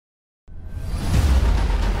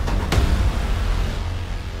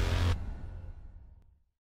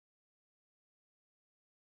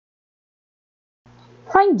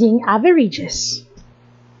Finding averages.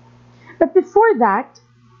 But before that,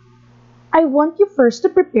 I want you first to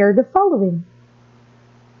prepare the following.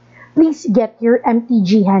 Please get your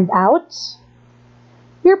MTG handouts,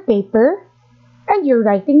 your paper, and your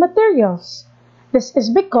writing materials. This is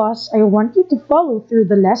because I want you to follow through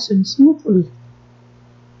the lesson smoothly.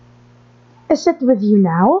 Is it with you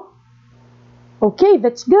now? Okay,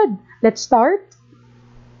 that's good. Let's start.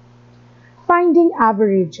 Finding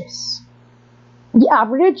averages. The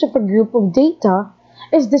average of a group of data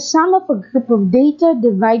is the sum of a group of data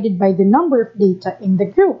divided by the number of data in the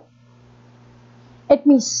group. It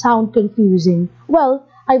may sound confusing. Well,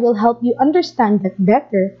 I will help you understand that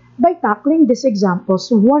better by tackling these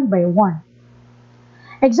examples one by one.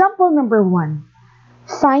 Example number 1.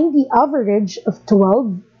 Find the average of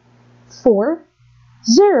 12, 4,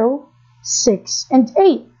 0, 6, and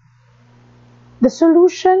 8. The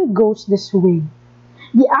solution goes this way.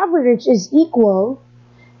 The average is equal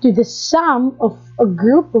to the sum of a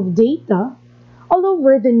group of data all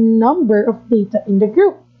over the number of data in the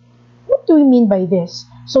group. What do we mean by this?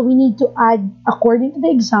 So we need to add, according to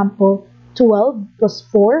the example, 12 plus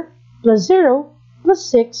 4 plus 0 plus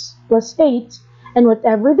 6 plus 8, and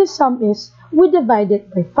whatever the sum is, we divide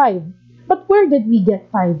it by 5. But where did we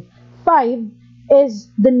get 5? 5 is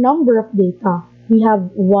the number of data. We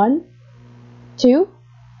have 1, 2,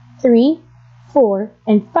 3, 4,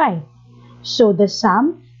 and 5. So the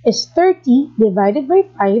sum is 30 divided by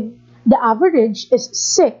 5. The average is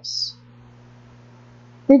 6.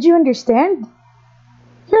 Did you understand?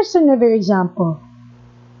 Here's another example.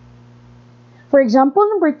 For example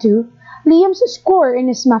number 2, Liam's score in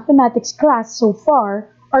his mathematics class so far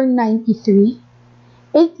are 93,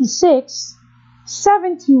 86,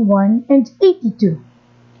 71, and 82.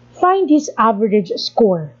 Find his average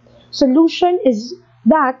score. Solution is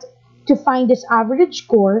that to find his average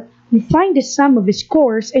score, we find the sum of his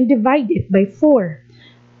scores and divide it by 4,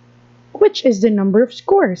 which is the number of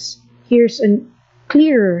scores. Here's a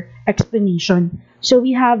clearer explanation. So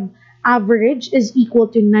we have average is equal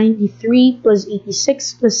to 93 plus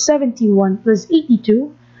 86 plus 71 plus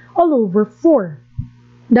 82 all over 4.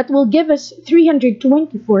 That will give us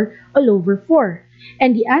 324 all over 4.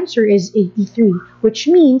 And the answer is 83, which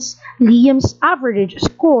means Liam's average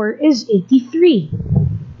score is 83.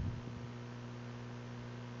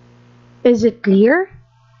 Is it clear?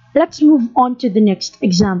 Let's move on to the next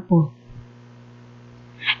example.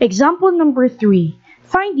 Example number 3.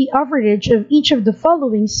 Find the average of each of the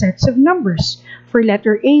following sets of numbers. For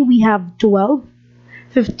letter A, we have 12,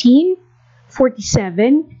 15,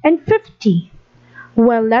 47, and 50.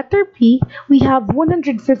 While letter B, we have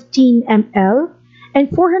 115 ml and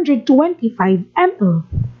 425 ml.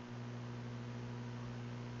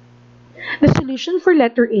 The solution for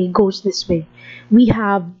letter A goes this way. We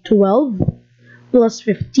have 12 plus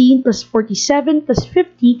 15 plus 47 plus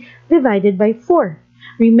 50 divided by 4.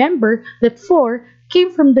 Remember that 4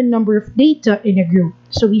 came from the number of data in a group.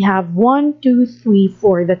 So we have 1, 2, 3,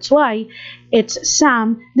 4. That's why it's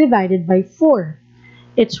sum divided by 4.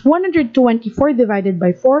 It's 124 divided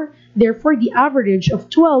by 4. Therefore, the average of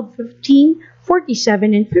 12, 15,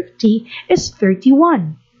 47, and 50 is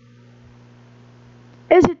 31.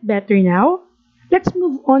 Is it better now? Let's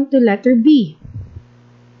move on to letter B.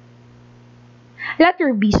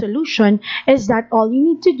 Letter B solution is that all you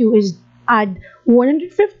need to do is add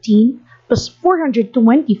 115 plus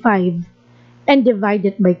 425 and divide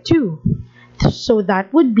it by 2. So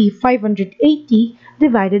that would be 580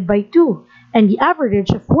 divided by 2. And the average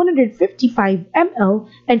of 155 ml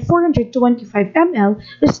and 425 ml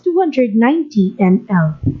is 290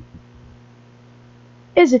 ml.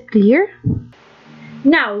 Is it clear?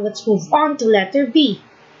 Now let's move on to letter B.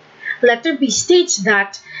 Letter B states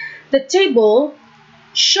that the table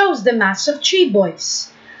shows the mass of 3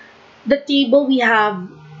 boys. The table we have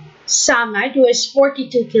Samad, who is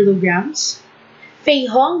 42 kilograms, Fei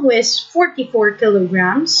Hong, who is 44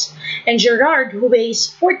 kilograms, and Gerard, who weighs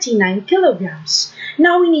 49 kilograms.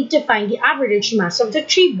 Now we need to find the average mass of the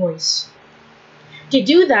 3 boys. To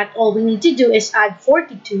do that, all we need to do is add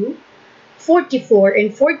 42, 44,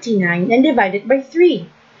 and 49 and divide it by 3.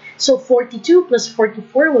 So 42 plus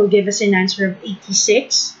 44 will give us an answer of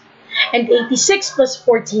 86. And 86 plus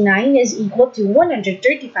 49 is equal to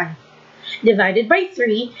 135. Divided by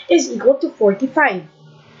 3 is equal to 45.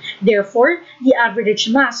 Therefore, the average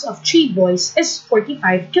mass of 3 boys is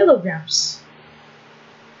 45 kilograms.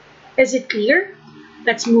 Is it clear?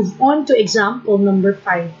 Let's move on to example number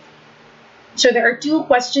 5. So there are 2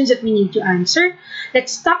 questions that we need to answer.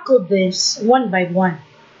 Let's tackle this one by one.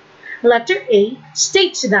 Letter A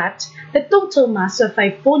states that the total mass of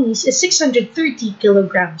 5 ponies is 630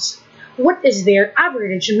 kilograms, What is their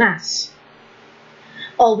average mass?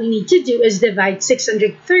 All we need to do is divide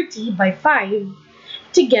 630 by 5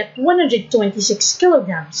 to get 126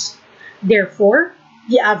 kilograms. Therefore,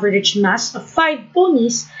 the average mass of 5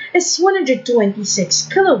 ponies is 126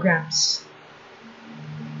 kilograms.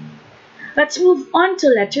 Let's move on to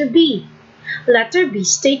letter B. Letter B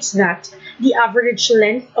states that the average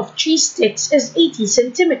length of 3 sticks is 80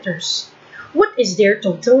 centimeters. What is their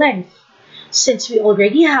total length? Since we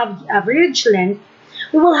already have the average length,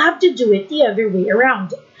 we will have to do it the other way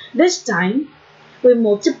around. This time, we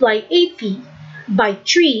multiply 80 by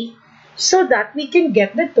 3 so that we can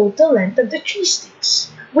get the total length of the 3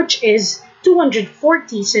 sticks, which is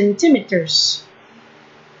 240 centimeters.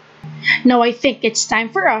 Now I think it's time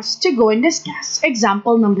for us to go and discuss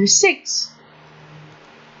example number 6.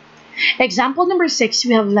 Example number 6,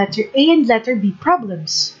 we have letter A and letter B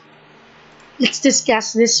problems. Let's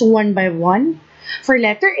discuss this one by one. For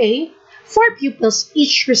letter A, 4 pupils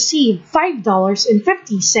each receive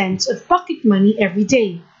 $5.50 of pocket money every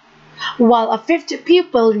day, while a fifth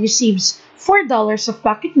pupil receives $4 of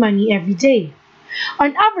pocket money every day.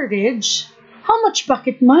 On average, how much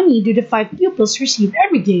pocket money do the 5 pupils receive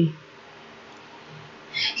every day?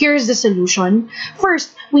 Here is the solution.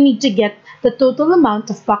 First, we need to get the total amount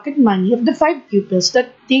of pocket money of the 5 pupils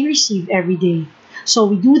that they receive every day. So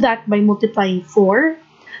we do that by multiplying 4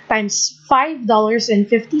 times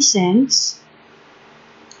 $5.50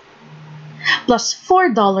 plus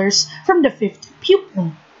 $4 from the 5th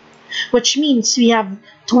pupil, which means we have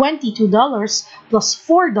 $22 plus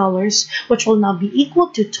 $4, which will now be equal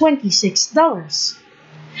to $26.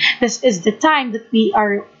 This is the time that we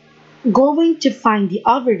are going to find the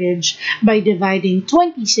average by dividing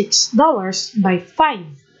 $26 by 5.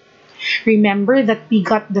 Remember that we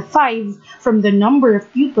got the 5 from the number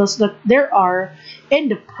of pupils that there are in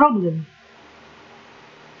the problem.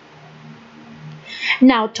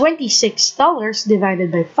 Now, $26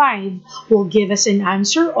 divided by 5 will give us an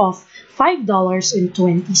answer of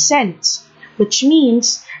 $5.20, which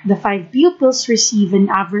means the 5 pupils receive an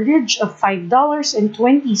average of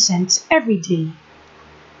 $5.20 every day.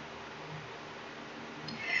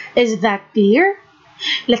 Is that clear?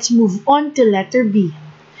 Let's move on to letter B.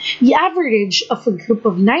 The average of a group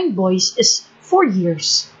of 9 boys is 4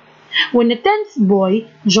 years. When a 10th boy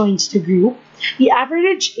joins the group, the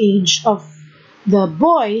average age of the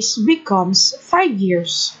boys becomes 5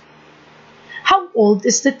 years. How old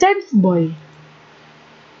is the 10th boy?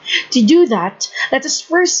 To do that, let us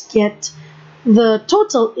first get the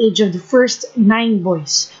total age of the first 9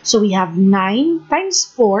 boys. So we have 9 times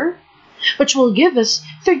 4, which will give us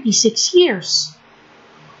 36 years.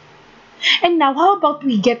 And now, how about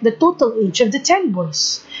we get the total age of the 10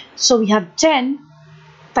 boys? So we have 10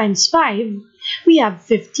 times 5, we have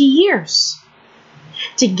 50 years.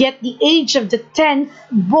 To get the age of the 10th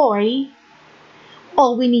boy,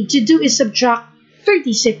 all we need to do is subtract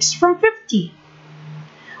 36 from 50,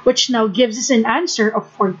 which now gives us an answer of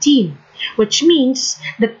 14, which means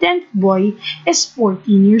the 10th boy is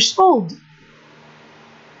 14 years old.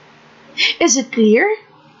 Is it clear?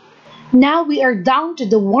 Now we are down to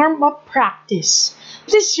the warm-up practice.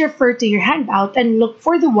 Please refer to your handout and look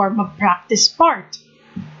for the warm-up practice part.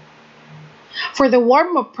 For the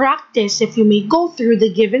warm-up practice, if you may go through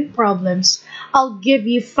the given problems, I'll give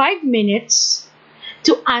you 5 minutes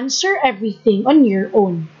to answer everything on your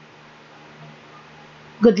own.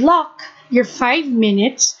 Good luck! Your 5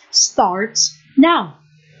 minutes starts now.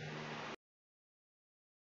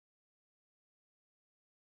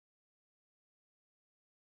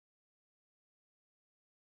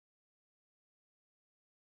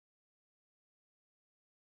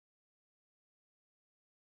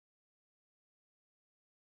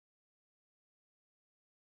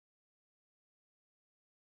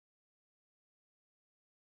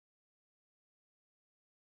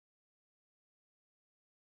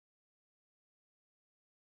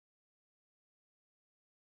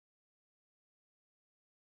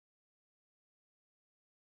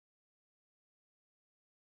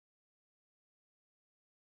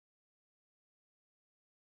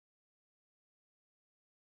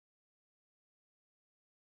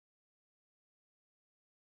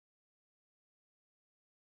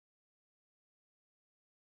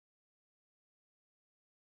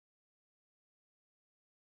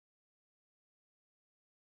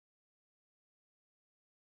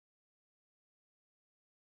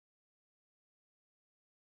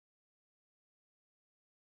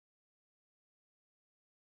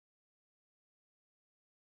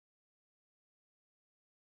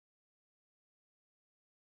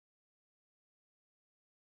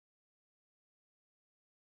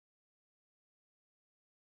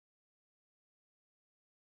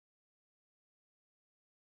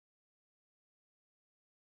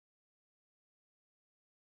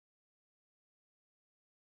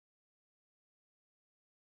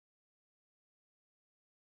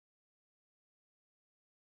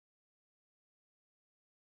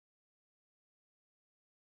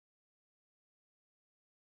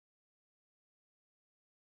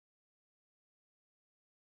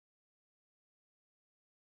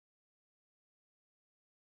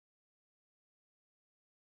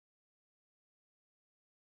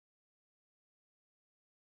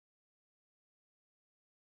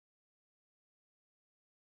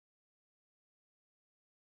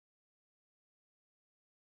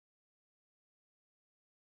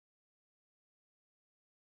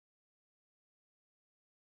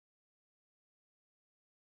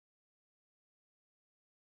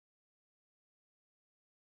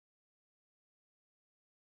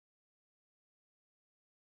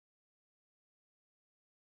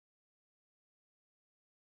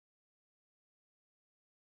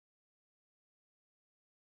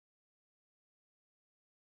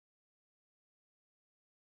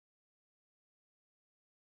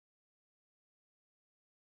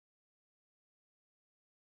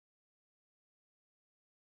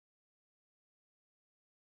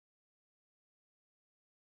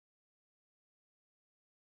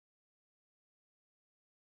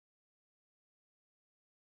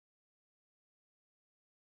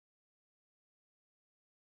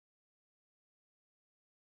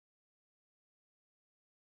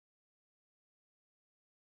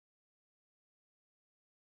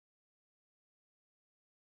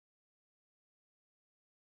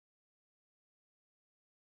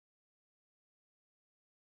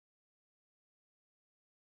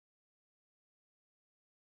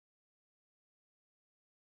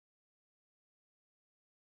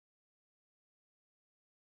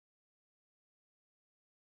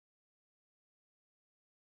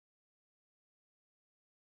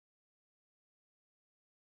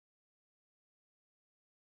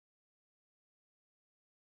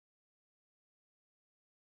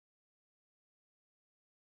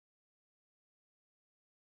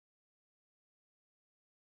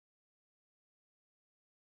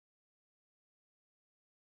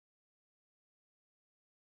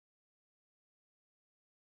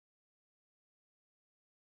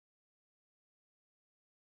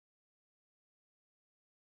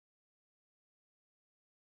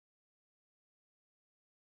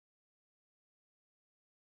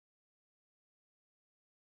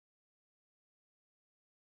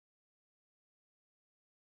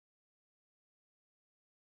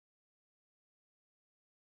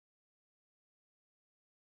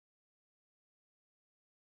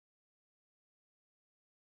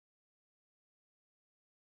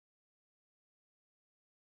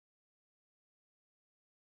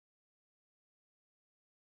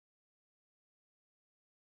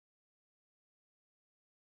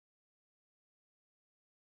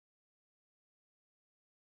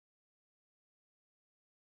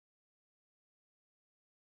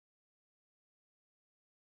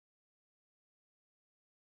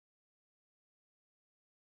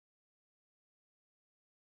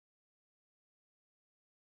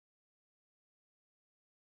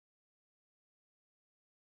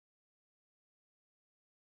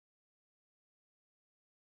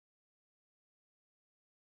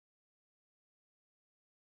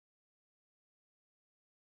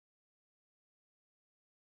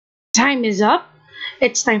 Time is up.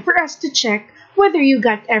 It's time for us to check whether you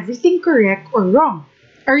got everything correct or wrong.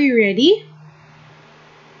 Are you ready?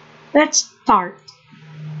 Let's start.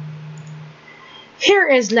 Here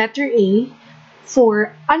is letter A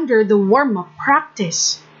for under the warm-up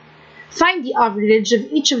practice. Find the average of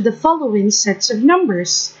each of the following sets of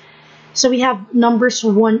numbers. So we have numbers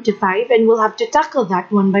 1 to 5 and we'll have to tackle that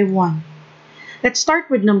one by one. Let's start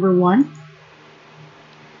with number 1.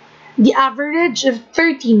 The average of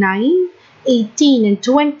 39, 18, and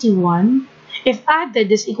 21, if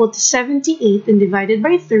added, is equal to 78 and divided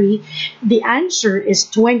by 3, the answer is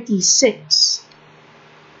 26.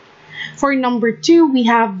 For number 2, we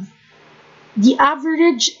have the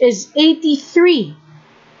average is 83.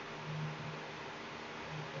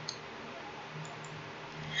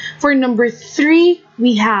 For number 3,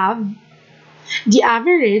 we have the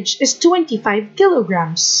average is 25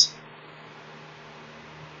 kilograms.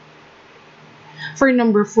 For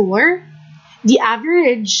number 4, the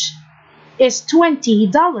average is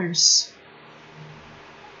 $20.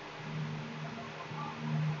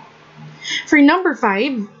 For number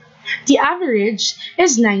 5, the average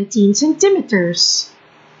is 19 centimeters.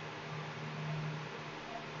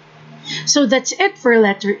 So that's it for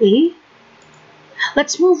letter A.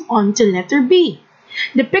 Let's move on to letter B.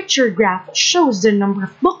 The picture graph shows the number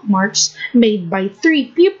of bookmarks made by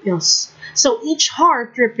 3 pupils. So each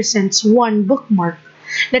heart represents 1 bookmark.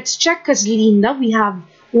 Let's check as Linda, we have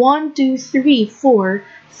 1, 2, 3, 4,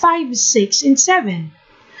 5, 6, and 7.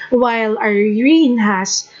 While Irene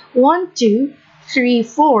has 1, 2, 3,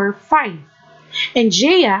 4, 5. And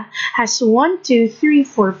Jaya has 1, 2, 3,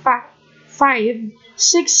 4, 5,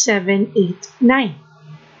 6, 7, 8, 9.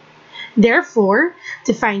 Therefore,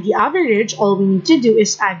 to find the average, all we need to do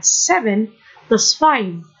is add 7 plus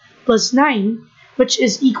 5 plus 9, which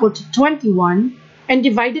is equal to 21, and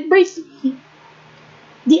divide it by 3.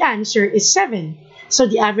 The answer is 7. So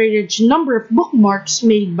the average number of bookmarks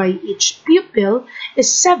made by each pupil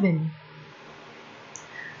is 7.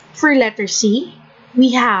 For letter C,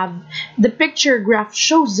 we have the picture graph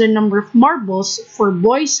shows the number of marbles for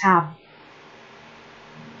boys have.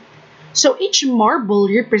 So each marble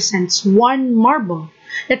represents 1 marble.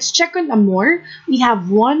 Let's check on Amor. We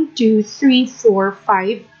have 1, 2, 3, 4,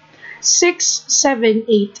 5, 6, 7,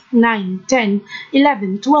 8, 9, 10,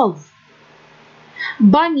 11, 12.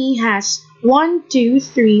 Bunny has 1, 2,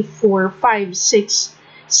 3, 4, 5, 6,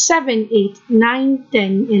 7, 8, 9,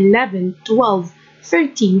 10, 11, 12,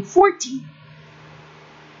 13, 14.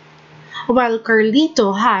 While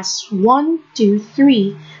Carlito has 1, 2,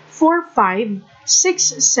 3, 4, 5, 6,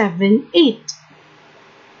 7, 8.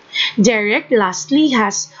 Derek lastly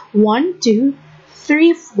has 1, 2,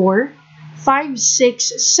 3, 4, 5,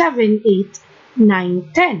 6, 7, 8,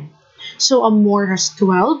 9, 10. So Amor has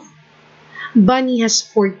 12, Bunny has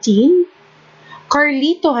 14,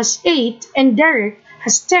 Carlito has 8, and Derek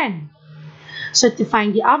has 10. So to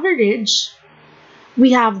find the average,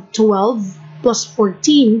 we have 12 plus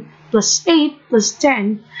 14 plus 8 plus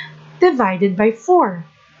 10 divided by 4.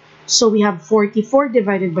 So we have 44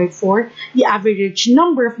 divided by 4. The average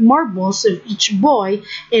number of marbles of each boy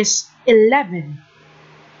is 11.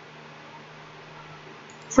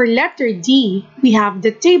 For letter D, we have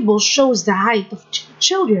the table shows the height of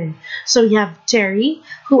children. So we have Terry,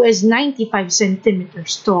 who is 95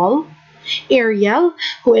 centimeters tall, Ariel,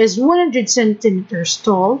 who is 100 centimeters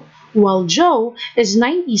tall, while Joe is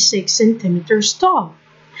 96 centimeters tall.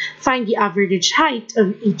 Find the average height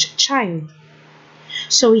of each child.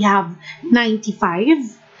 So we have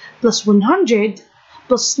 95 plus 100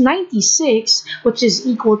 plus 96, which is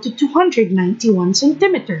equal to 291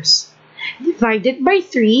 centimeters. Divided by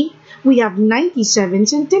 3, we have 97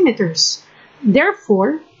 centimeters.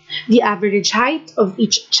 Therefore, the average height of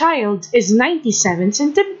each child is 97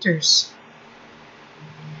 centimeters.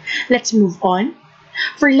 Let's move on.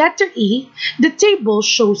 For letter E, the table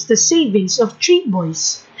shows the savings of 3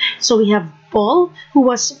 boys. So we have Paul, who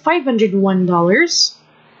was $501,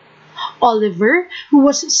 Oliver, who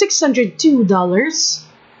was $602,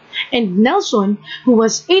 and Nelson, who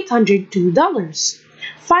was $802.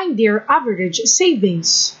 Find their average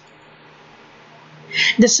savings.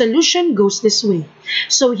 The solution goes this way.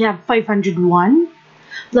 So we have 501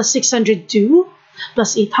 plus 602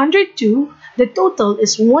 plus 802. The total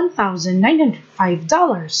is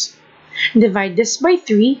 $1,905. Divide this by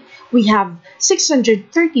 3, we have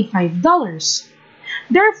 $635.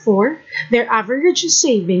 Therefore, their average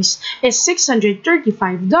savings is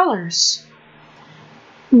 $635.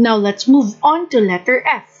 Now let's move on to letter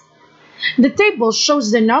F. The table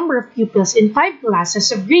shows the number of pupils in 5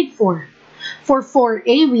 classes of grade 4. For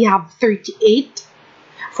 4A, we have 38.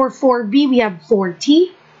 For 4B, we have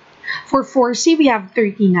 40. For 4C, we have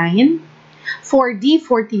 39, 4D,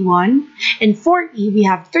 41, and 4E, we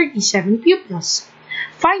have 37 pupils.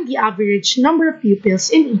 Find the average number of pupils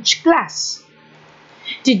in each class.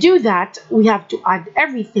 To do that, we have to add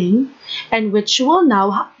everything, and which will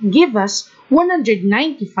now give us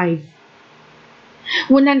 195.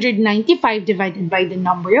 195 divided by the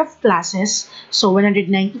number of classes, so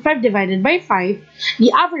 195 divided by 5,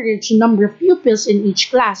 the average number of pupils in each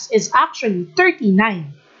class is actually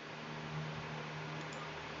 39.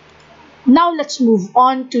 Now let's move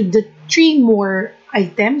on to the 3 more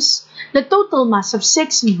items. The total mass of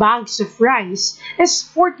 6 bags of rice is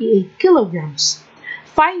 48 kilograms.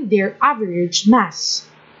 Find their average mass.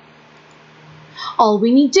 All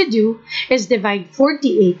we need to do is divide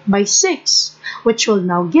 48 by 6, which will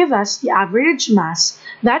now give us the average mass,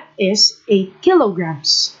 that is 8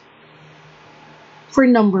 kilograms. For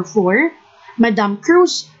number 4, Madame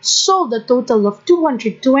Cruz sold a total of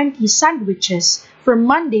 220 sandwiches from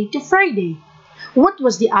Monday to Friday. What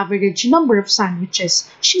was the average number of sandwiches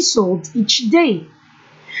she sold each day?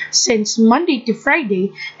 Since Monday to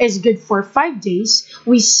Friday is good for 5 days,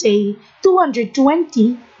 we say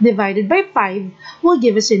 220 divided by 5 will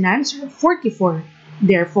give us an answer of 44.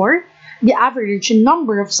 Therefore, the average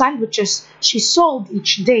number of sandwiches she sold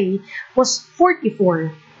each day was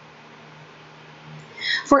 44.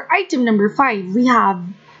 For item number 5, we have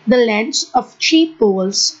the lengths of 3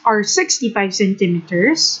 poles are 65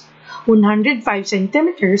 centimeters, 105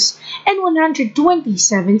 centimeters, and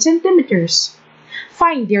 127 centimeters.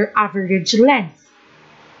 Find their average length.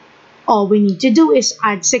 All we need to do is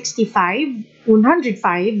add 65,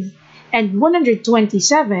 105, and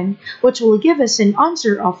 127, which will give us an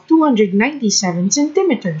answer of 297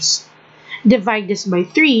 centimeters. Divide this by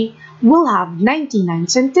 3, we'll have 99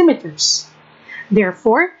 centimeters.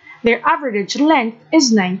 Therefore, their average length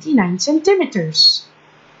is 99 centimeters.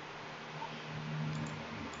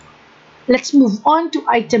 Let's move on to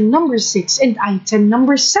item number 6 and item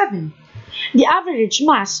number 7. The average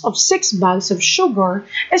mass of 6 bags of sugar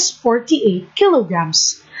is 48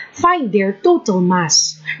 kilograms. Find their total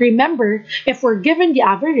mass. Remember, if we're given the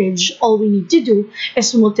average, all we need to do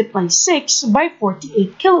is multiply 6 by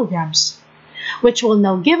 48 kilograms, which will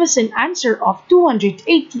now give us an answer of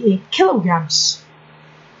 288 kilograms.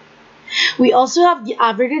 We also have the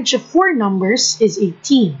average of 4 numbers is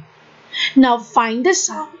 18. Now find the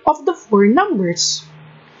sum of the 4 numbers.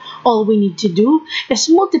 All we need to do is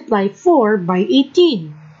multiply 4 by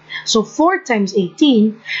 18. So 4 times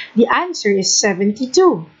 18, the answer is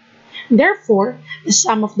 72. Therefore, the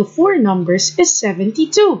sum of the 4 numbers is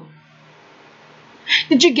 72.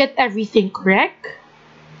 Did you get everything correct?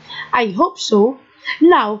 I hope so.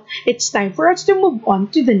 Now, it's time for us to move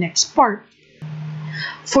on to the next part.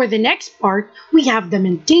 For the next part, we have the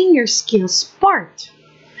maintain your skills part.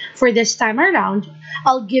 For this time around,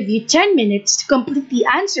 I'll give you 10 minutes to completely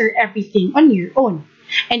answer everything on your own.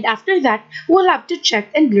 And after that, we'll have to check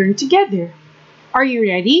and learn together. Are you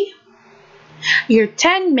ready? Your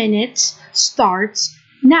 10 minutes starts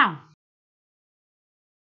now.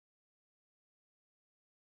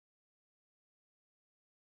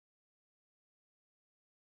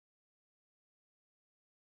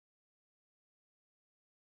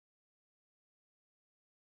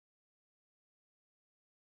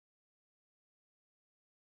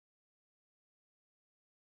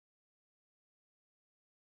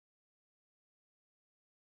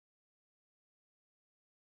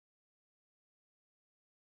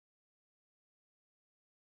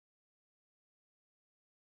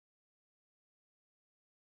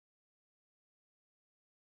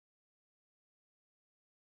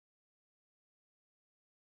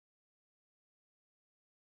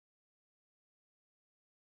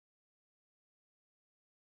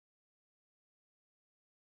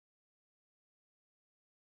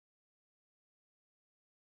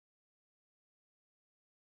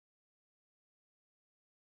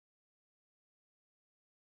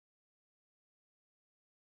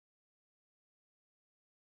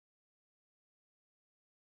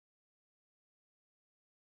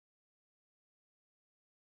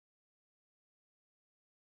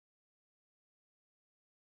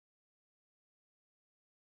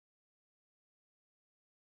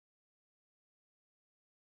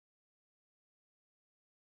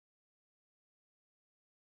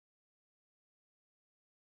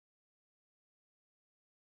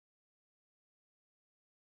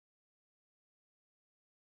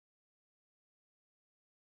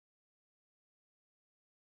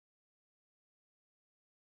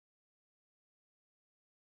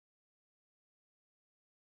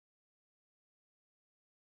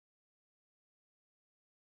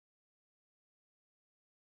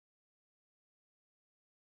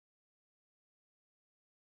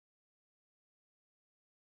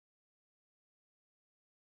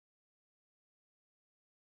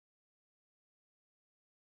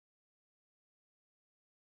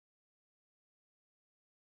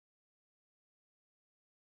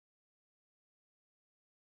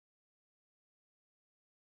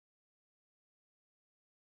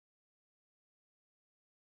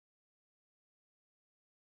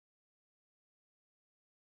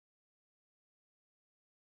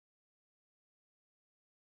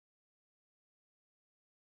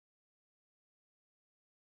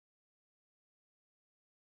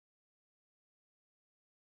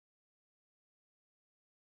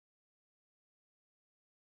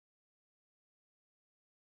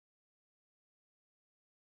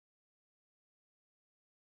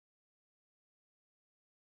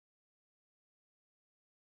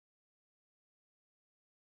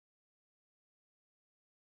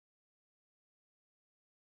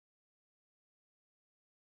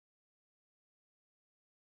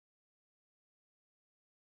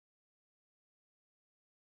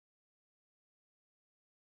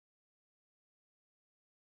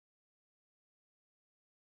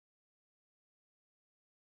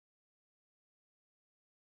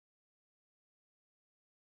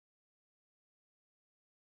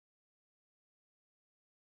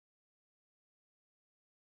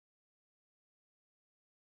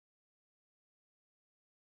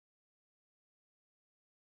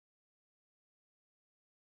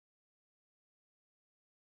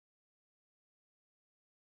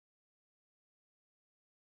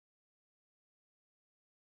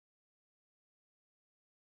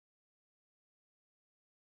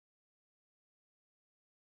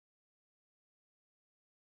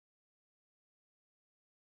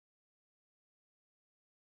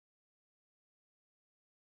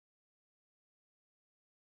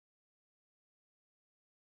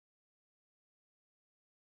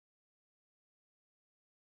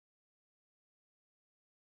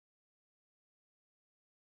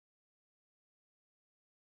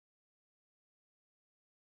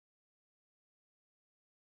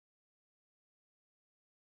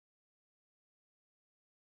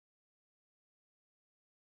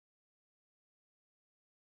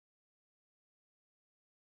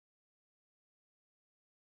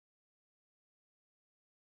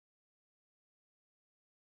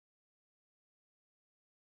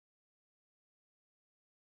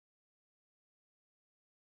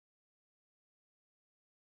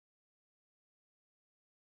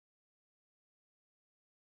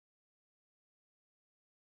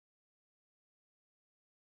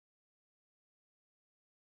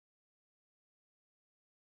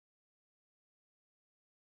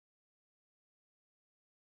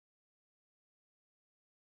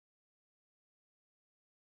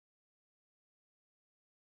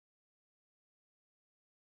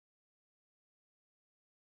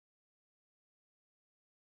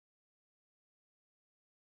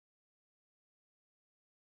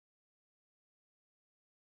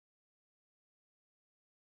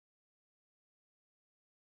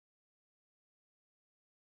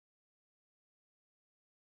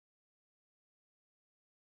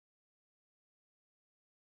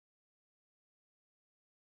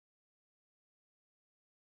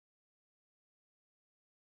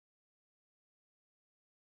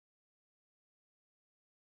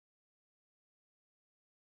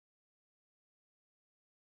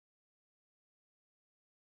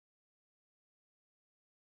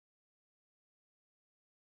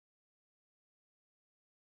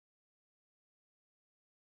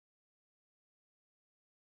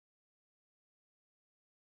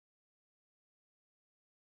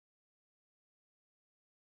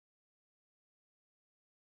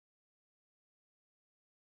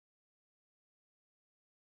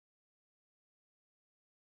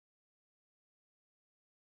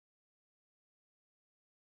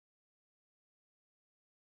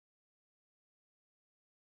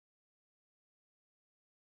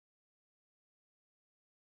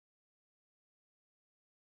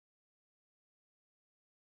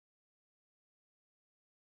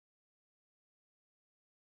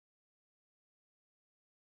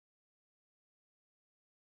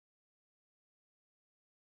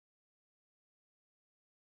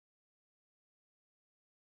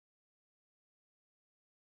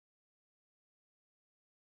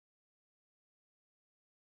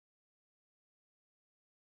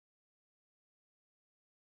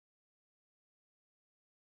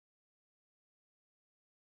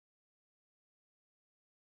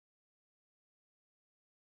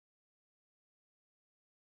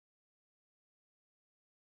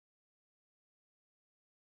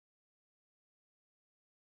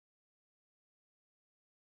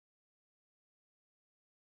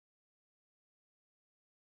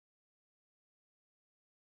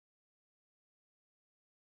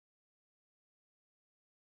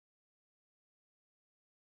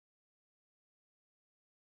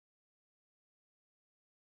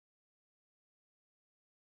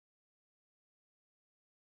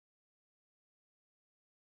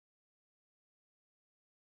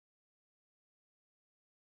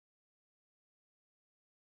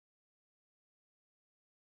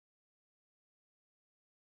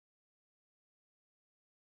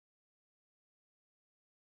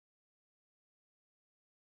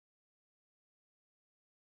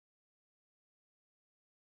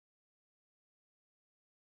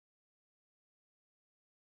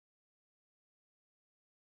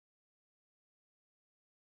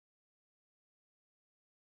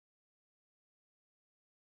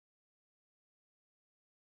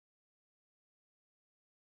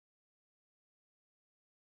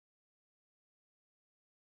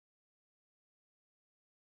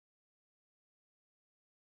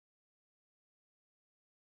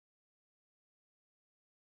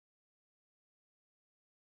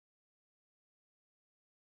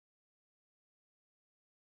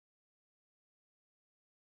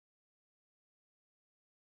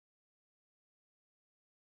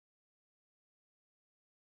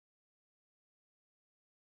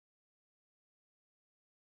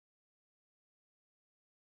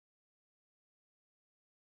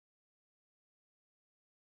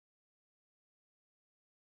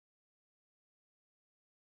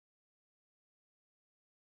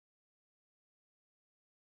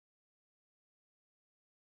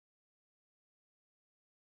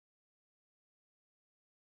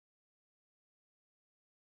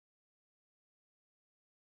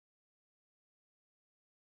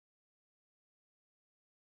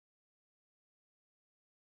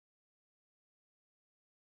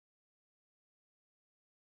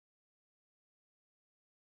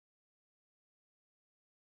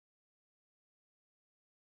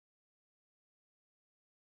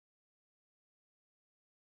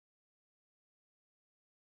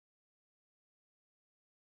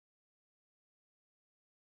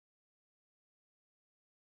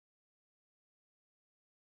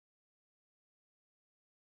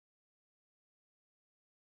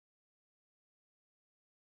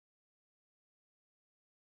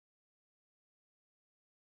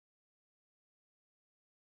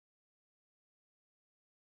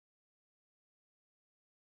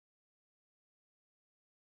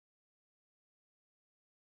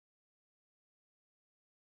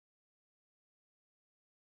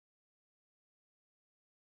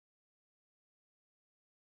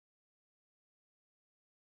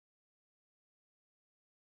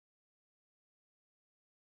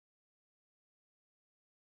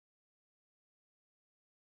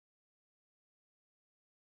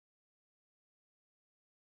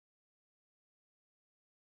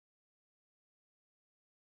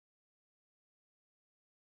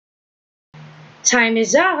 Time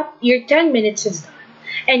is up. Your 10 minutes is done.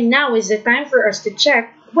 And now is the time for us to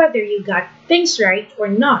check whether you got things right or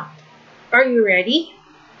not. Are you ready?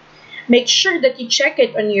 Make sure that you check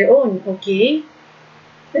it on your own, okay?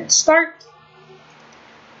 Let's start.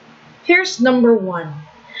 Here's number 1.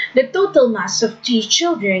 The total mass of 3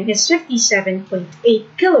 children is 57.8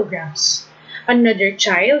 kilograms. Another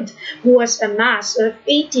child who has a mass of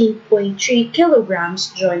 18.3 kilograms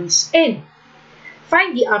joins in.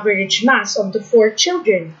 Find the average mass of the 4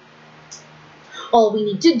 children. All we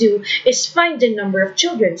need to do is find the number of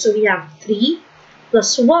children. So we have 3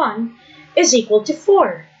 plus 1 is equal to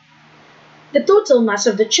 4. The total mass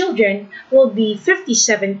of the children will be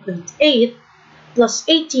 57.8 plus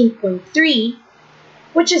 18.3,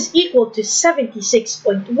 which is equal to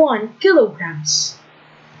 76.1 kilograms.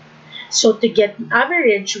 So to get the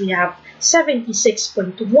average, we have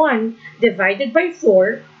 76.1 divided by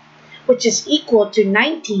 4, which is equal to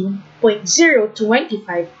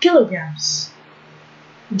 19.025 kilograms.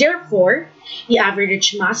 Therefore, the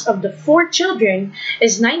average mass of the 4 children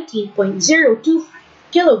is 19.025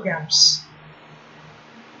 kilograms.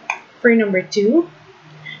 For number 2,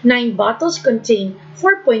 9 bottles contain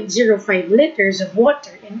 4.05 liters of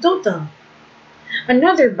water in total.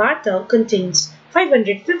 Another bottle contains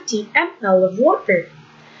 550 ml of water.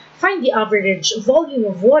 Find the average volume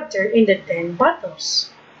of water in the 10 bottles.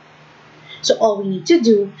 So all we need to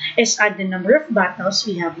do is add the number of bottles.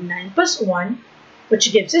 We have 9 plus 1,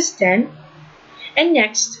 which gives us 10. And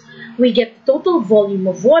next, we get the total volume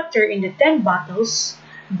of water in the 10 bottles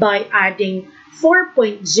by adding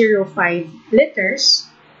 4.05 liters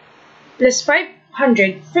plus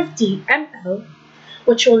 550 ml,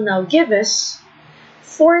 which will now give us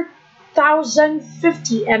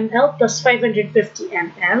 4,050 ml plus 550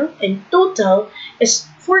 ml, and total is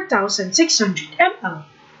 4,600 ml.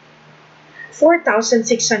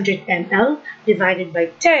 4,600 ml divided by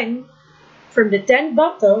 10 from the 10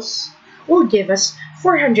 bottles will give us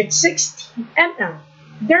 460 ml.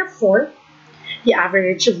 Therefore, the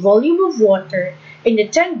average volume of water in the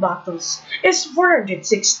 10 bottles is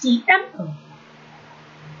 460 ml.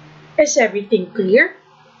 Is everything clear?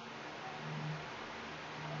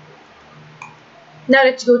 Now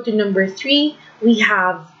let's go to number 3. We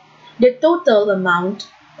have the total amount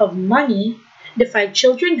of money the 5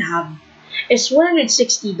 children have is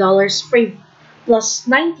 $160 plus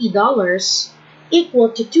 $90 equal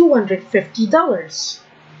to $250.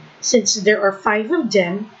 Since there are 5 of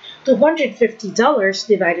them, $250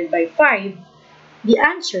 divided by 5, the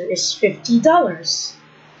answer is $50.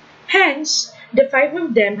 Hence, the 5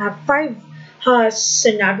 of them has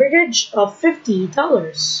an average of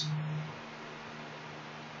 $50.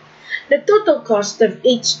 The total cost of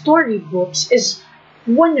 8 storybooks is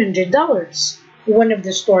 $100. One of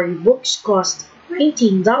the storybooks cost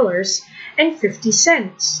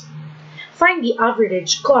 $19.50. Find the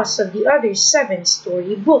average cost of the other 7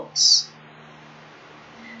 storybooks.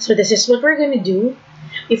 So this is what we're going to do.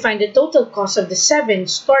 We find the total cost of the 7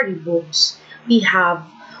 storybooks. We have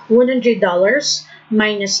 $100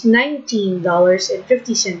 minus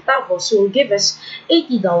 $19.50 will give us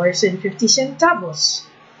 $80.50.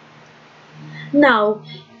 Now,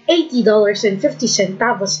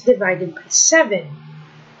 $80.50 divided by 7.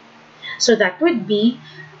 So that would be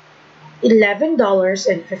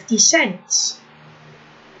 $11.50.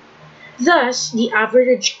 Thus, the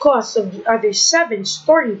average cost of the other 7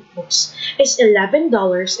 storybooks is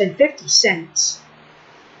 $11.50.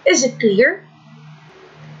 Is it clear?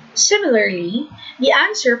 Similarly, the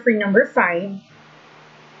answer for number 5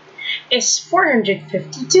 is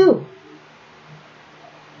 452.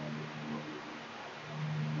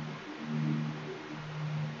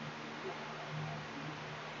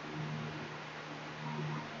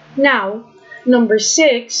 Now, number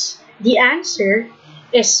 6, the answer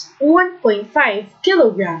is 1.5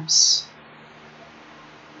 kilograms.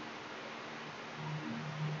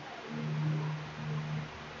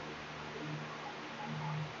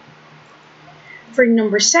 For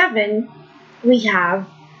number 7, we have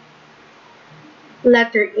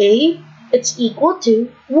letter A, it's equal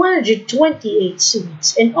to 128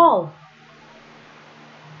 sweets in all.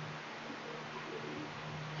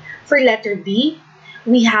 For letter B,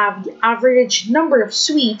 we have the average number of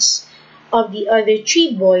sweets of the other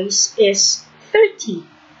 3 boys is 30.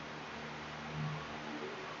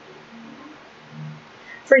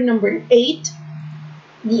 For number 8,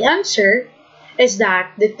 the answer is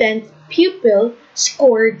that the 10th pupil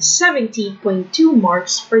scored 70.2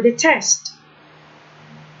 marks for the test.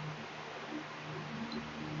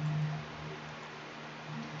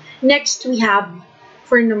 Next, we have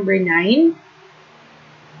for number 9,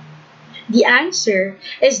 the answer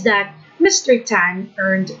is that Mr. Tan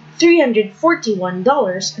earned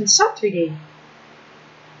 $341 on Saturday.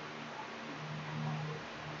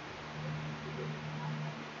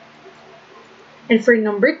 And for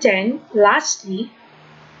number 10, lastly,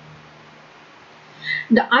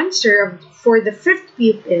 the answer for the fifth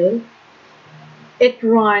pupil, it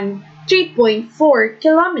ran 3.4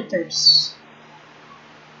 kilometers.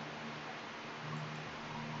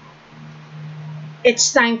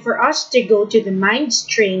 It's time for us to go to the mind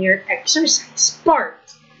strainer exercise part.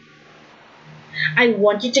 I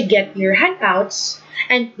want you to get your handouts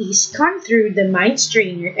and please scan through the mind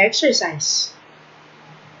strainer exercise.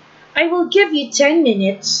 I will give you 10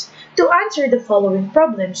 minutes to answer the following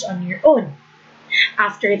problems on your own.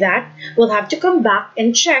 After that, we'll have to come back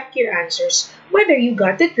and check your answers, whether you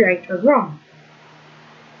got it right or wrong.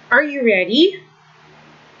 Are you ready?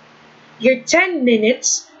 Your 10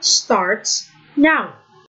 minutes starts now.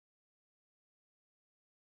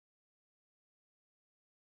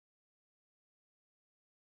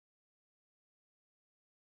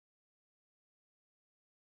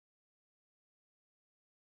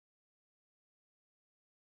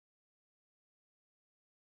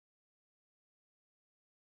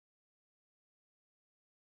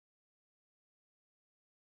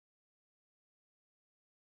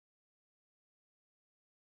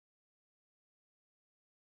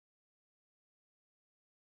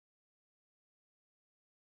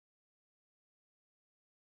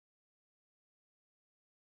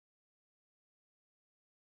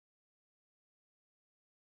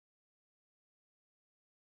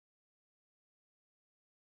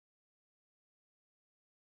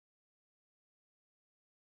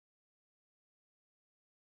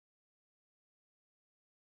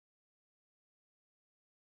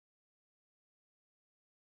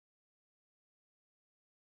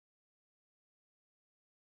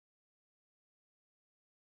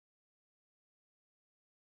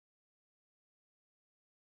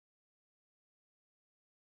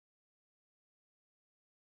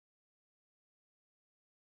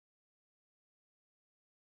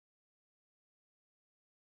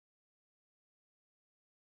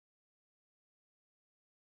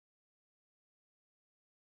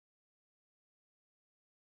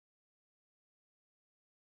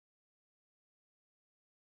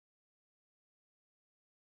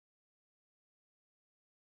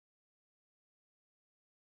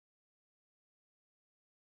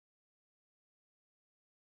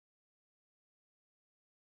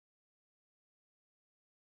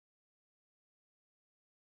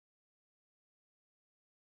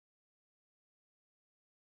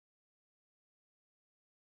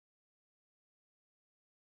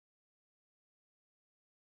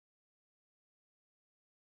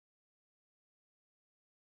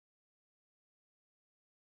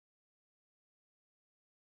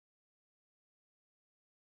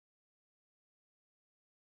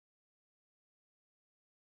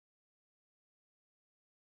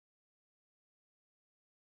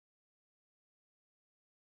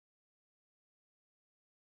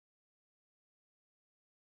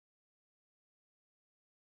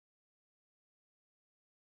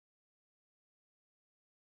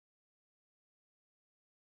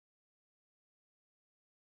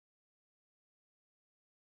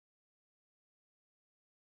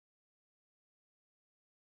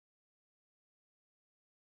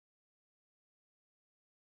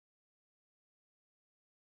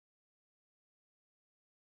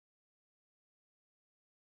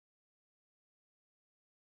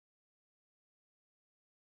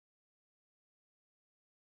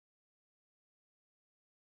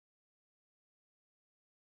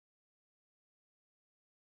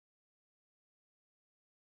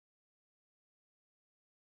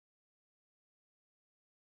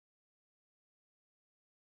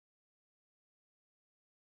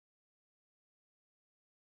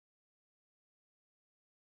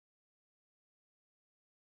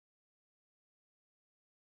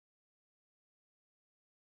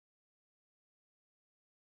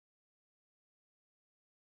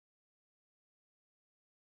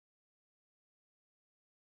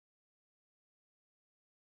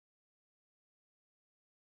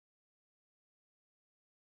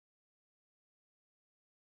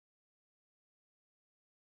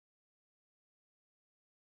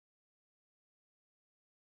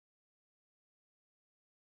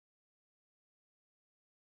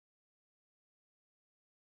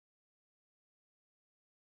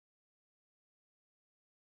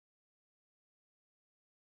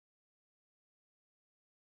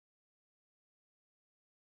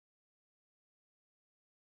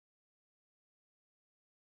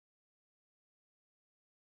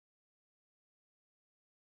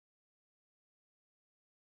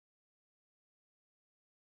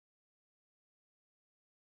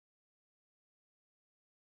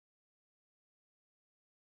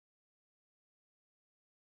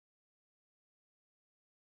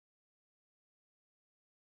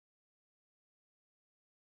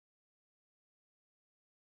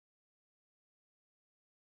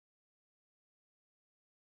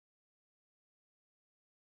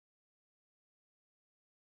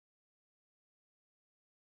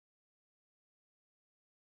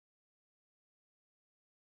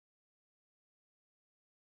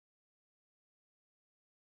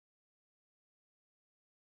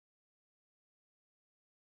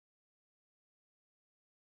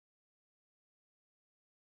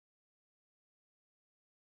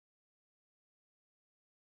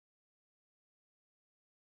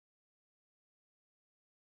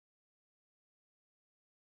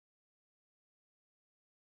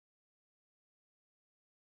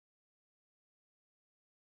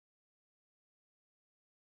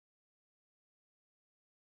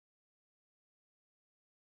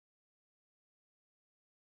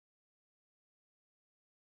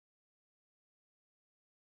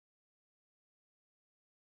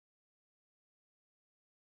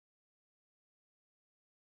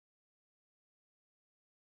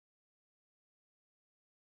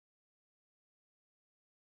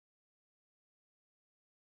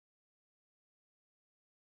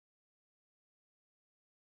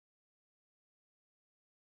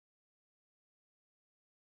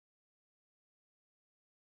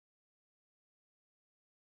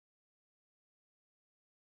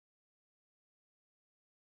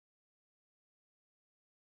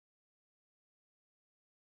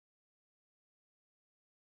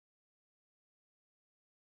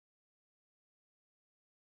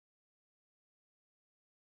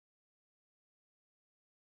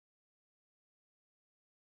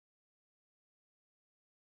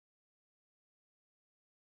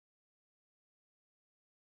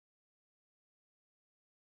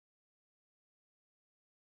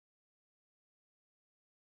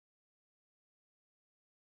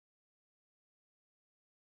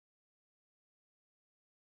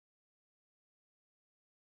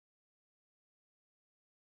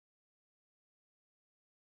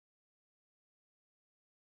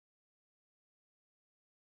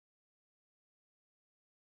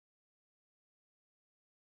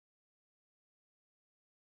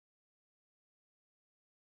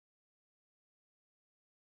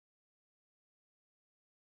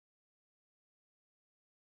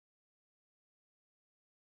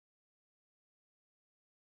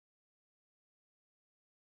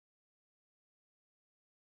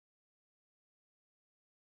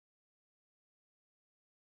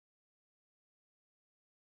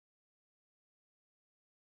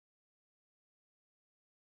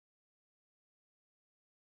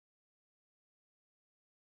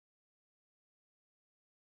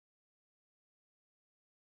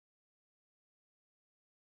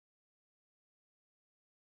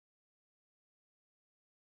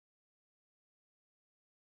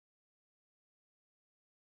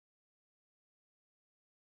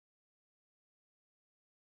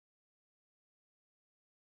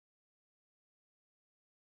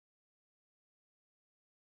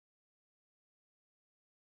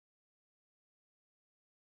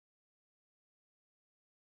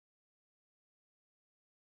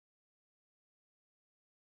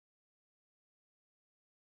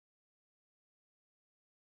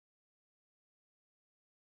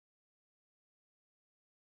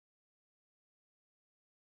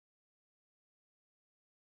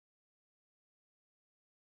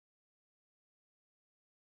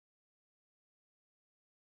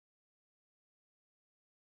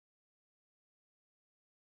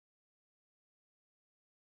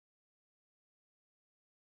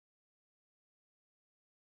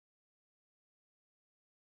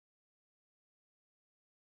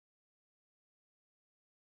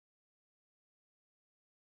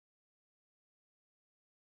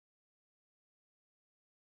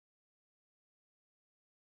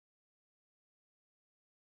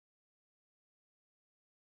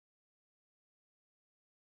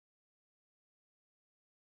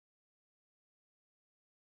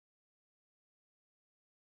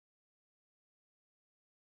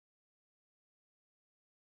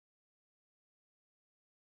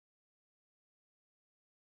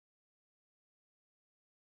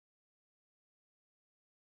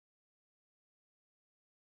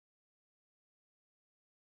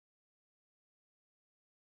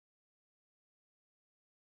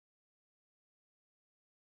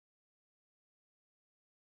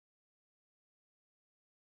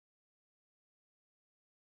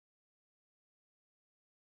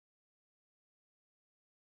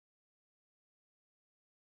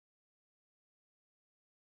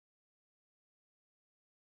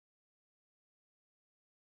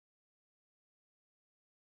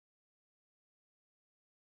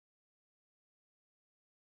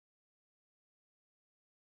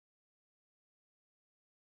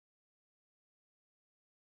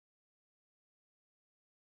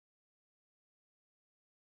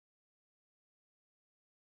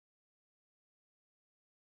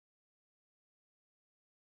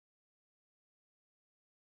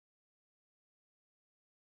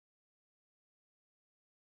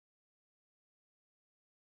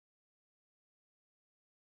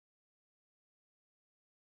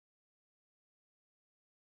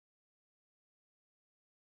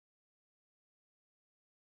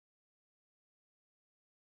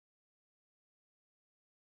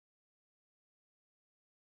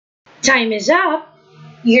 Time is up.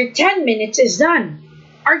 Your 10 minutes is done.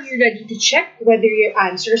 Are you ready to check whether your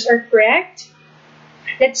answers are correct?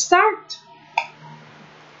 Let's start.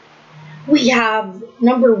 We have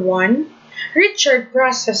number 1. Richard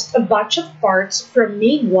processed a batch of parts from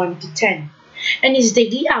May 1 to 10, and his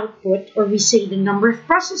daily output, or we say the number of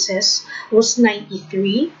processes, was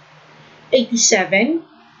 93, 87,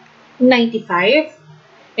 95,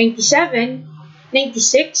 97,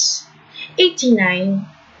 96, 89,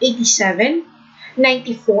 87,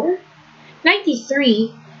 94,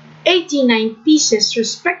 93, 89 pieces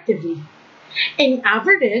respectively. In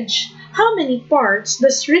average, how many parts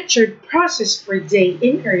does Richard process per day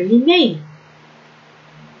in early May?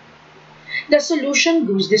 The solution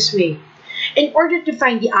goes this way. In order to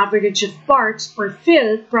find the average of parts per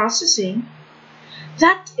fill processing,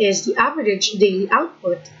 that is the average daily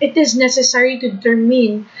output, it is necessary to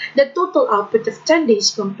determine the total output of 10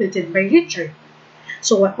 days completed by Richard.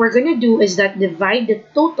 So what we're going to do is that divide the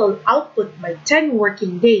total output by 10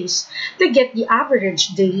 working days to get the average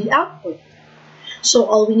daily output. So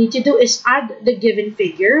all we need to do is add the given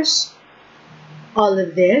figures, all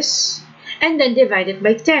of this, and then divide it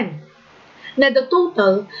by 10. Now the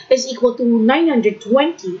total is equal to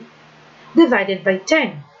 920 divided by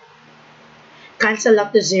 10. Cancel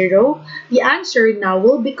out the 0, the answer now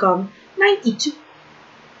will become 92.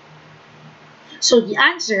 So the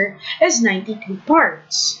answer is 92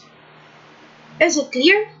 parts. Is it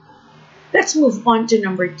clear? Let's move on to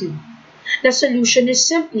number 2. The solution is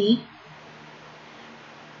simply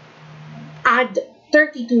add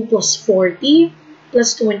 32 plus 40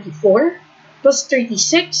 plus 24 plus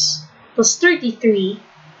 36 plus 33,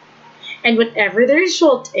 and whatever the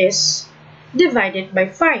result is, divide it by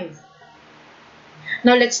 5.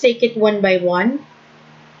 Now let's take it one by one.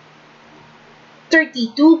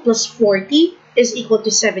 32 plus 40 is equal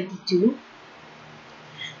to 72.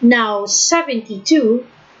 Now 72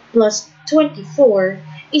 plus 24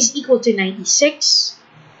 is equal to 96.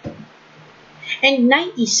 And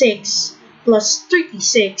 96 plus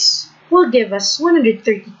 36 will give us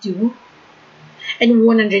 132. And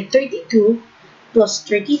 132 plus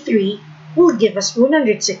 33 will give us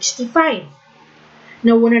 165.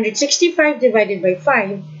 Now 165 divided by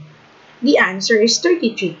 5, the answer is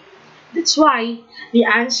 33. That's why the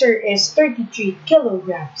answer is 33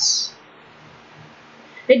 kilograms.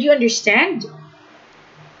 Did you understand?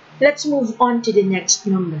 Let's move on to the next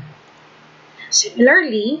number.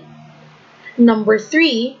 Similarly, number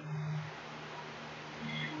 3,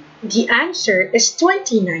 the answer is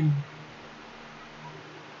 29.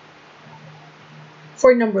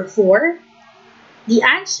 For number 4, the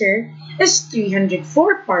answer is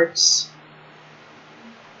 304 parts.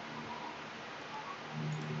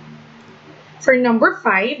 For number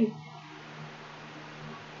 5,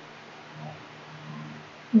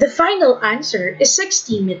 the final answer is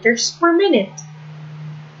 60 meters per minute.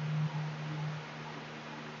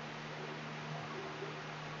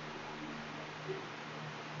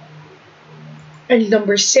 And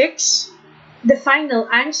number 6, the final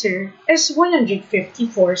answer is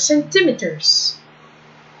 154 centimeters.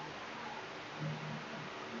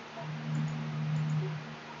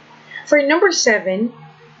 For number 7,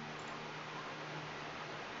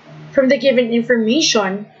 from the given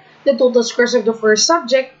information, the total scores of the first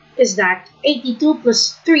subject is that 82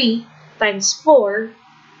 plus 3 times 4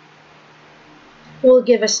 will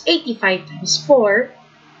give us 85 times 4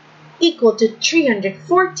 equal to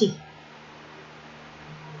 340.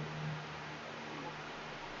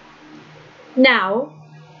 Now,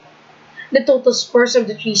 the total scores of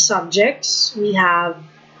the 3 subjects, we have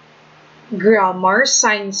grammar,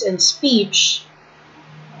 science, and speech,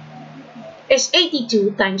 is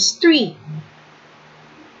 82 times 3,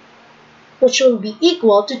 which will be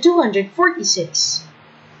equal to 246.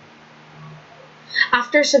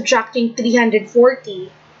 After subtracting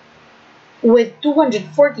 340 with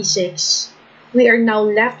 246, we are now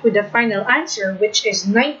left with the final answer, which is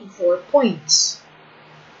 94 points.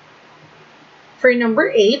 For number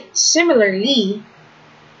 8, similarly,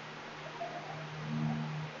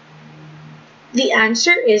 the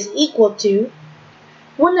answer is equal to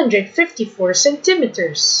 154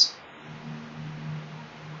 centimeters.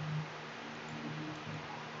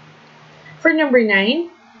 For number 9,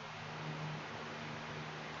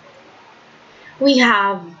 we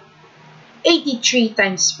have 83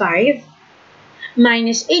 times 5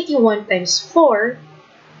 minus 81 times 4,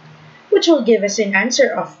 which will give us an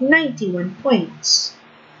answer of 91 points.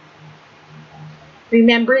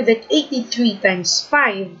 Remember that 83 times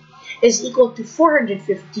 5 is equal to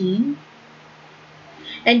 415,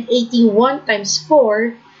 and 81 times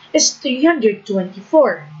 4 is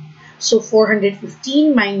 324. So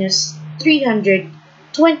 415 minus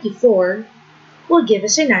 324 will give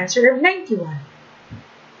us an answer of 91.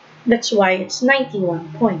 That's why it's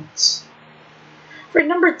 91 points. For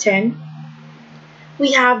number 10,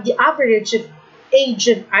 we have the average of age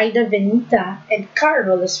of Ida, Venita, and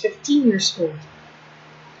Carol is 15 years old.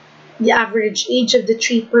 The average age of the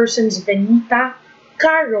three persons, Venita,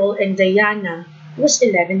 Carol, and Diana, was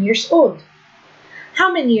 11 years old.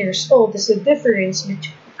 How many years old is the difference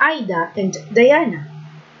between Ida and Diana?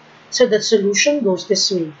 So the solution goes this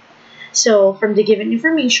way. So from the given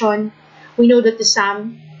information, we know that the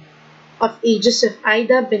sum of ages of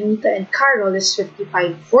Ida, Benita, and Carol is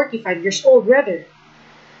 45 years old rather.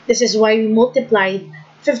 This is why we multiplied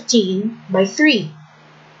 15 by 3.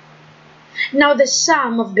 Now the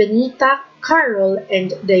sum of Benita, Carol,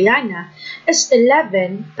 and Diana is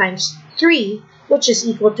 11 times 3, which is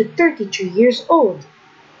equal to 33 years old.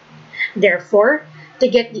 Therefore, to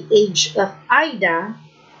get the age of Ida,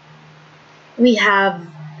 we have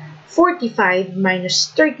 45 minus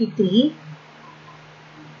 33,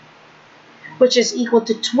 which is equal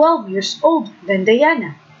to 12 years old than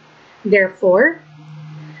Diana. Therefore,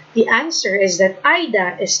 the answer is that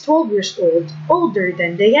Ida is 12 years old older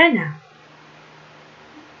than Diana.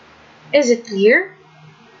 Is it clear?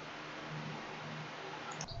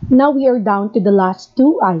 Now we are down to the last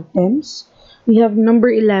two items. We have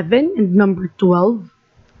number 11 and number 12.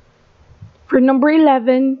 For number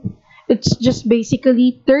 11, it's just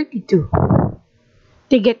basically 32.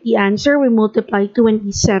 To get the answer, we multiply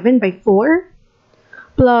 27 by 4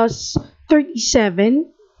 plus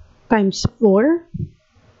 37 times 4.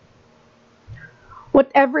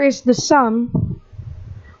 Whatever is the sum,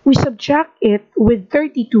 we subtract it with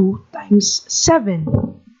 32 times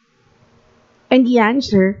 7. And the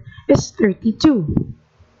answer is 32.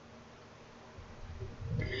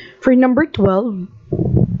 For number 12,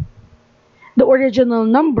 the original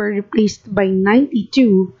number replaced by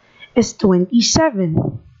 92 is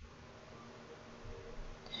 27.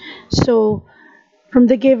 So, from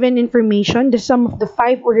the given information, the sum of the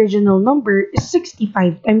 5 original number is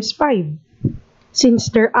 65 times 5, since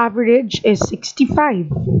their average is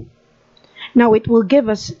 65. Now it will give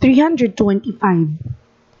us 325.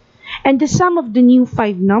 And the sum of the new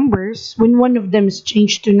 5 numbers, when one of them is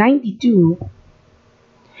changed to 92,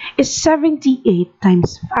 is 78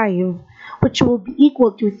 times 5, which will be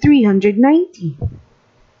equal to 390.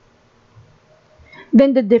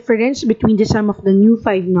 Then the difference between the sum of the new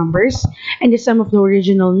 5 numbers and the sum of the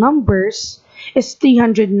original numbers is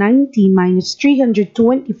 390 minus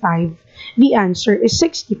 325. The answer is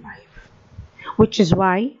 65, which is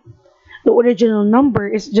why the original number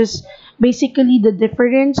is just basically the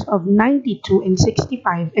difference of 92 and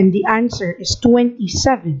 65, and the answer is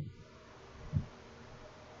 27.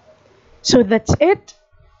 So that's it.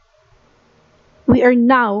 We are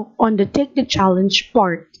now on the Take the Challenge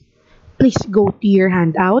part. Please go to your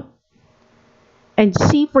handout and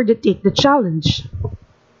see for the Take the Challenge.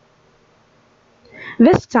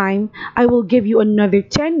 This time, I will give you another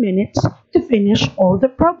 10 minutes to finish all the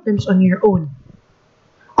problems on your own.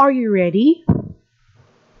 Are you ready?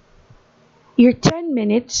 Your 10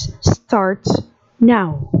 minutes starts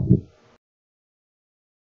now.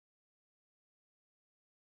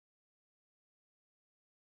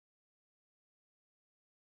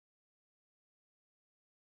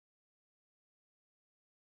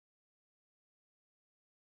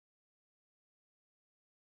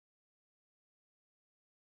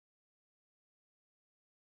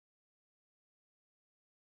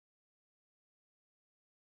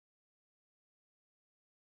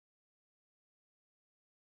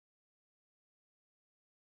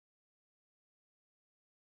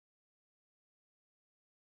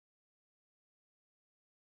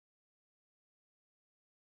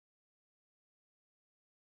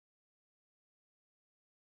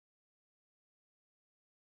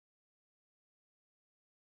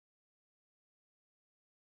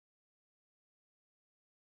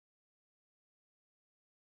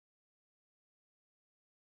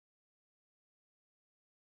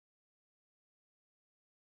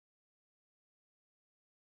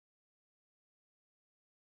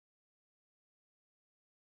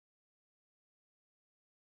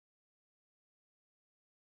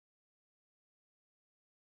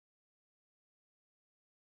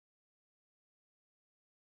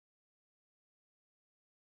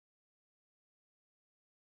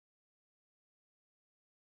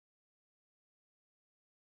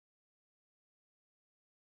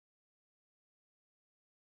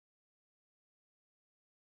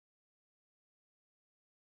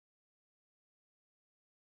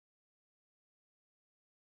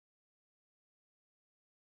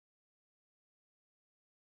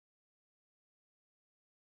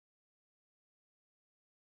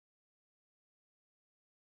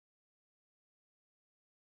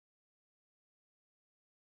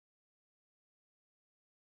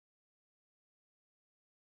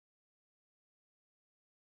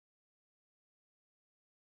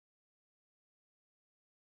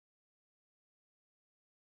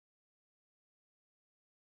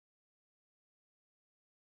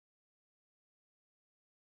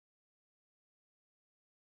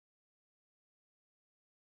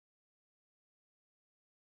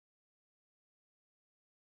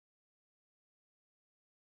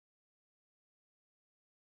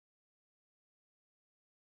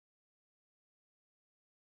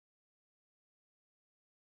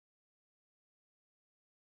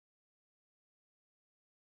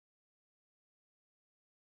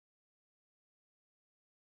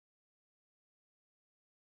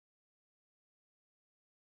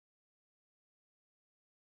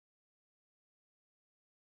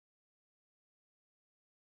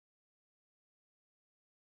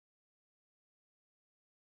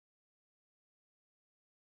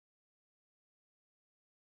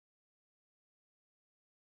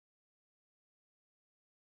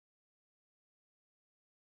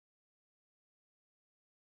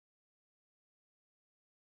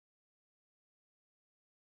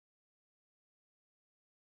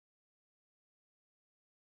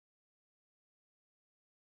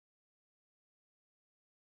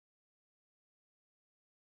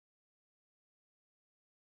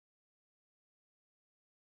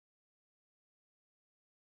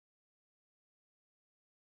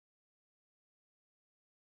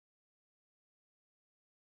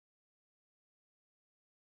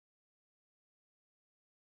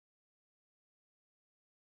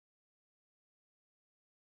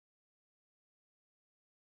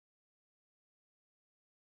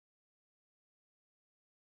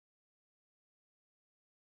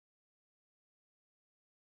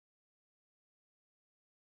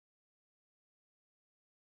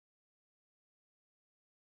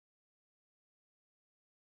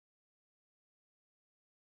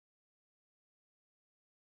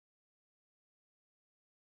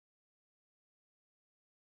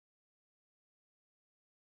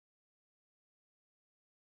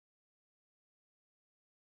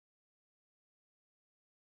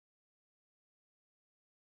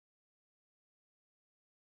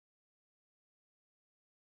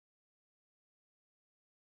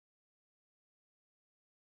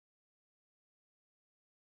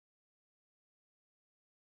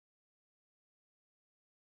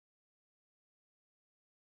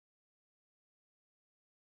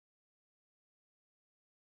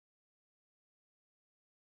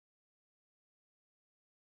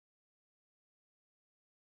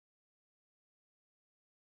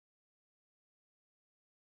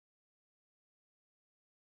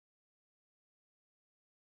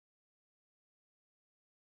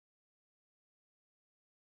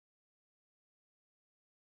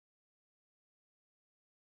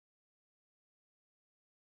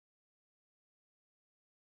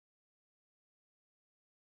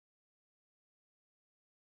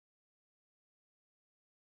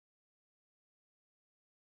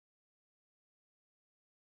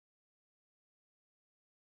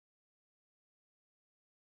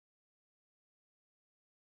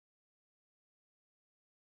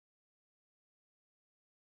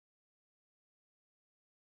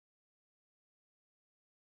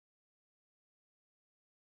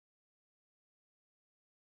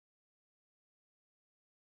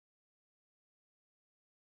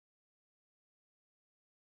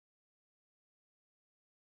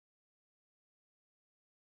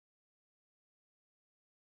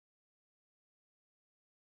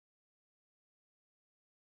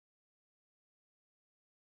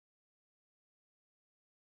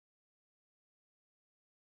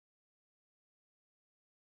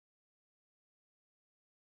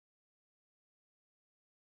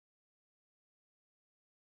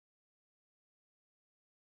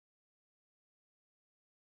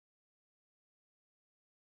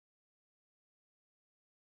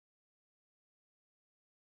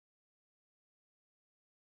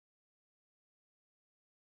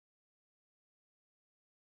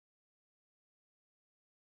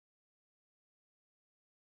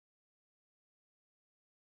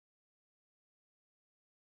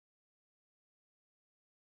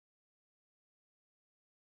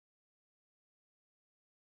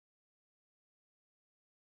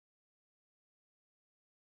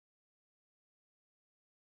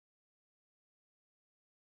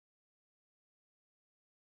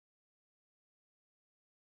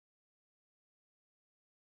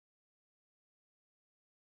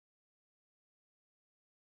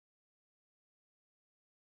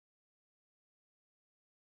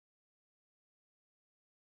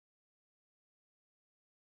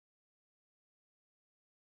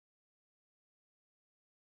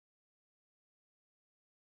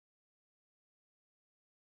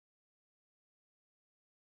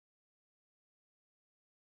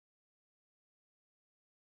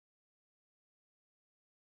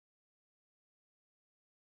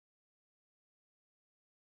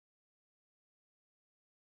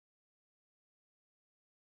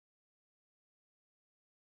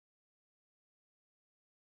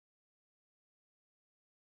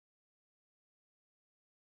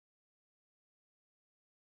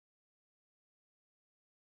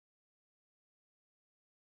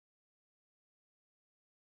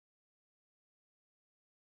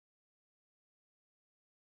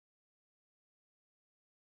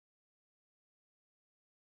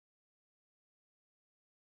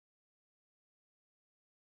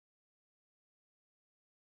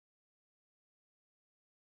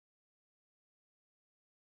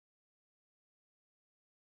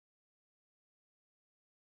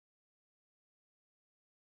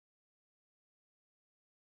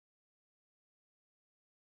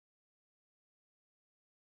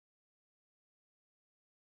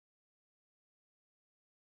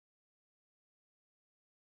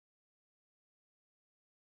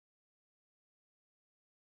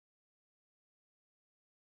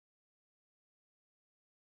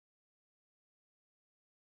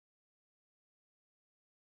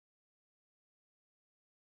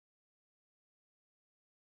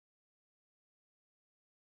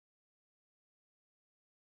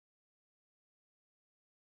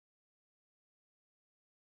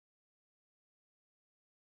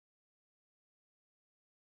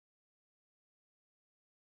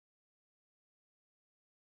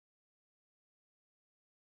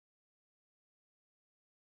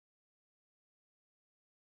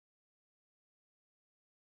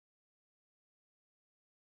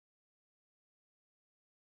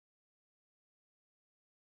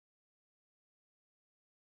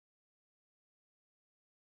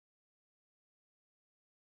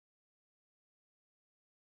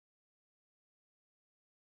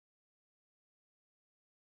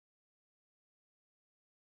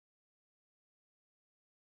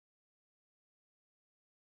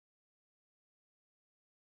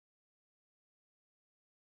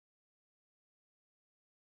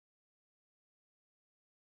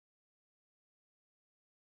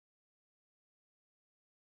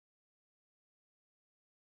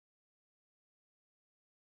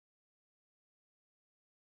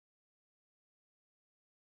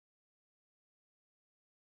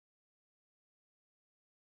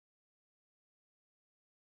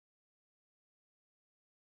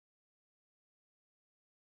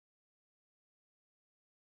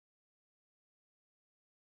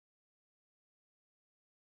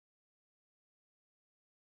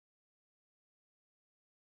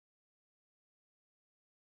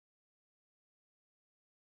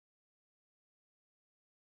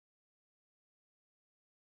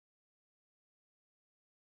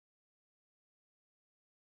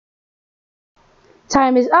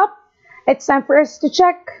 Time is up. It's time for us to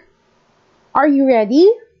check. Are you ready?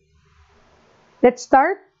 Let's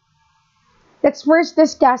start. Let's first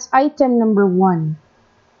discuss item number 1.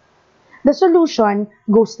 The solution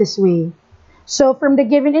goes this way. So from the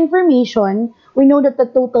given information, we know that the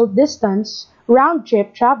total distance round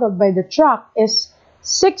trip traveled by the truck is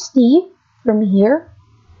 60 from here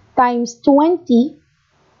times 20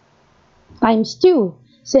 times 2,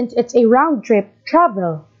 since it's a round trip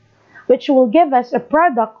travel, which will give us a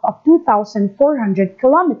product of 2,400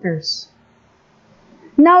 kilometers.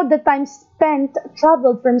 Now the time spent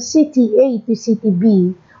traveled from city A to city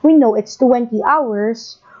B, we know it's 20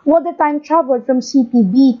 hours, while the time traveled from city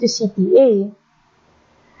B to city A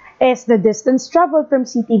is the distance traveled from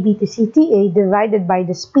city B to city A divided by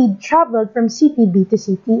the speed traveled from city B to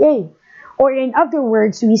city A. Or in other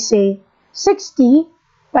words, we say 60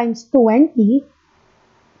 times 20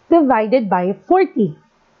 divided by 40.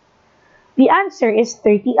 The answer is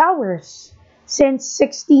 30 hours. Since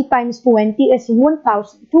 60 times 20 is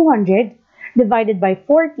 1,200 divided by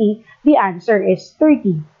 40, the answer is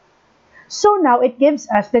 30. So now it gives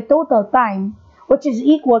us the total time, which is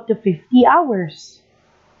equal to 50 hours.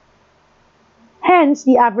 Hence,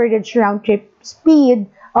 the average round trip speed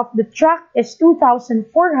of the truck is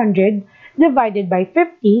 2,400 divided by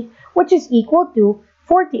 50, which is equal to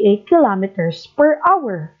 48 kilometers per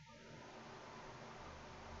hour.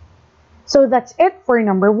 So that's it for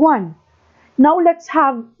number 1. Now let's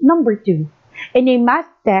have number 2. In a math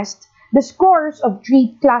test, the scores of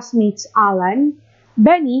 3 classmates Alan,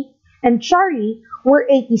 Benny, and Charlie were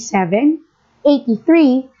 87,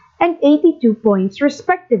 83, and 82 points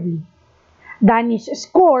respectively. Danny's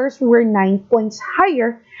scores were 9 points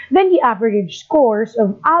higher than the average scores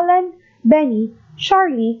of Alan, Benny,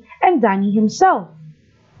 Charlie, and Danny himself.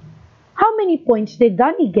 How many points did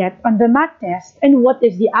Danny get on the math test, and what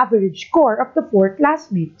is the average score of the 4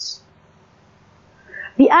 classmates?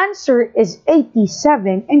 The answer is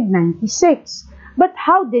 87 and 96. But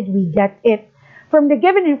how did we get it? From the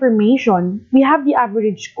given information, we have the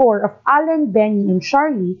average score of Alan, Benny, and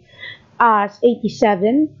Charlie as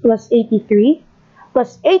 87 plus 83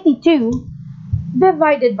 plus 82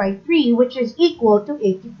 divided by 3, which is equal to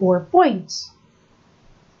 84 points.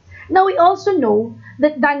 Now we also know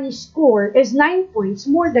that Danny's score is 9 points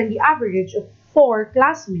more than the average of 4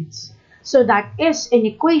 classmates. So that is an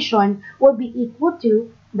equation will be equal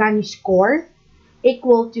to Danny's score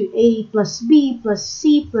equal to A plus B plus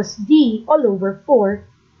C plus D all over 4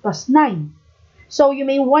 plus 9. So you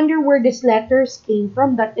may wonder where these letters came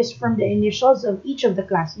from. That is from the initials of each of the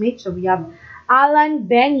classmates. So we have Alan,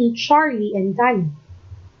 Benny, Charlie, and Danny.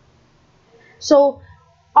 So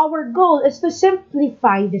our goal is to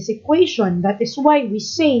simplify this equation. That is why we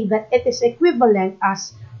say that it is equivalent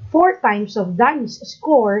as 4 times of Danny's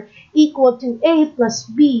score equal to A plus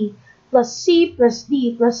B plus C plus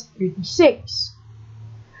D plus 36.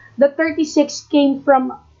 The 36 came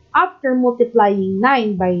from after multiplying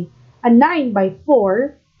 9 by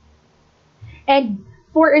 4, and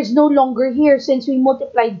 4 is no longer here since we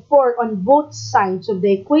multiplied 4 on both sides of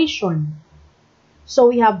the equation. So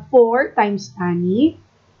we have 4 times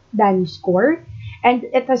Danny's score, and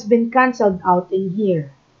it has been cancelled out in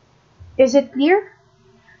here. Is it clear?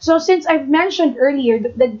 So since I've mentioned earlier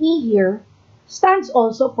that the D here stands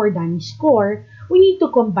also for Danny's score, we need to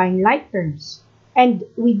combine like terms. And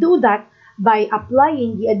we do that by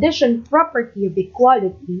applying the addition property of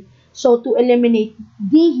equality. So to eliminate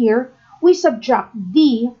D here, we subtract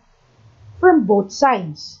D from both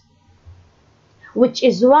sides. Which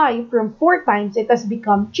is why from 4 times it has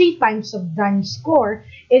become 3 times of Danny's score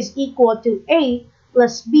is equal to A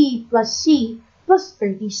plus B plus C plus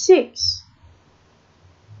 36.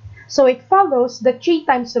 So it follows that 3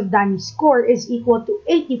 times of Danny's score is equal to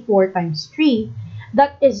 84 times 3.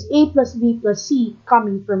 That is A plus B plus C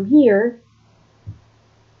coming from here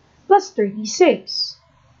plus 36.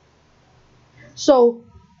 So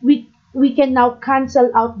we can now cancel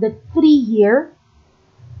out the 3 here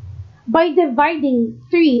by dividing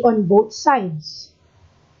 3 on both sides.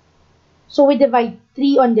 So we divide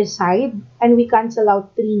 3 on this side and we cancel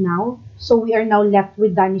out 3 now. So we are now left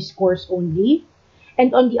with Danny's scores only.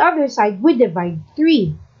 And on the other side, we divide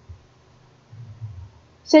 3.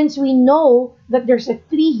 Since we know that there's a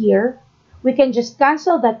 3 here, we can just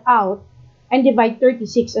cancel that out and divide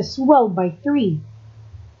 36 as well by 3.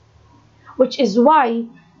 Which is why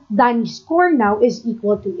Danny's score now is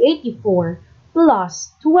equal to 84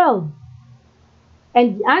 plus 12.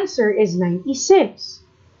 And the answer is 96.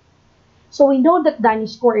 So we know that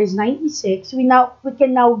Danny's score is 96. We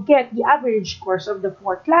can now get the average scores of the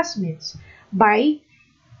 4 classmates by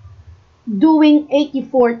doing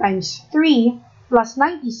 84 times 3 plus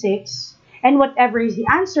 96, and whatever is the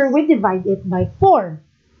answer, we divide it by 4.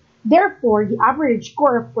 Therefore, the average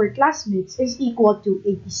score of 4 classmates is equal to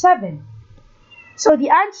 87. So the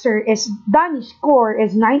answer is Danny's score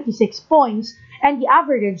is 96 points and the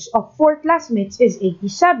average of 4 classmates is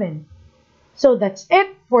 87. So that's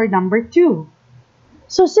it for number 2.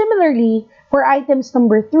 So similarly, for items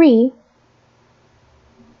number 3,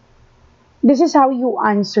 this is how you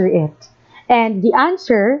answer it. And the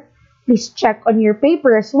answer, please check on your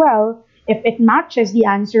paper as well if it matches the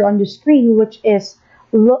answer on the screen, which is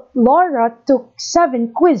Laura took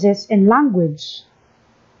 7 quizzes in language.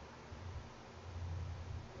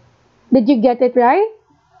 Did you get it right?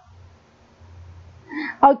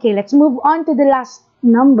 Okay, let's move on to the last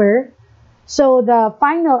number. So the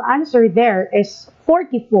final answer there is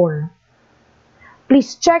 44.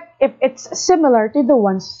 Please check if it's similar to the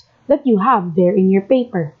ones that you have there in your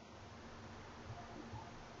paper.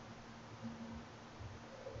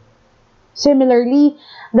 Similarly,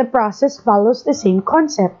 the process follows the same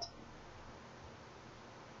concept.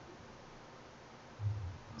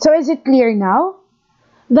 So is it clear now?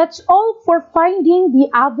 That's all for finding the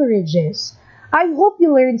averages. I hope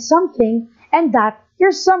you learned something and that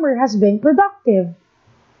your summer has been productive.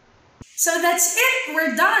 So that's it!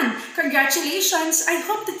 We're done! Congratulations! I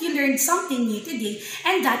hope that you learned something new today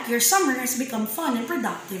and that your summer has become fun and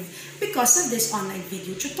productive because of this online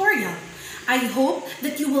video tutorial. I hope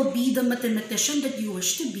that you will be the mathematician that you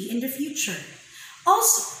wish to be in the future.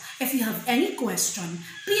 Also, if you have any question,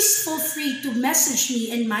 please feel free to message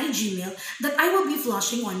me in my Gmail that I will be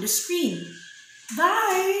flashing on the screen.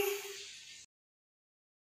 Bye!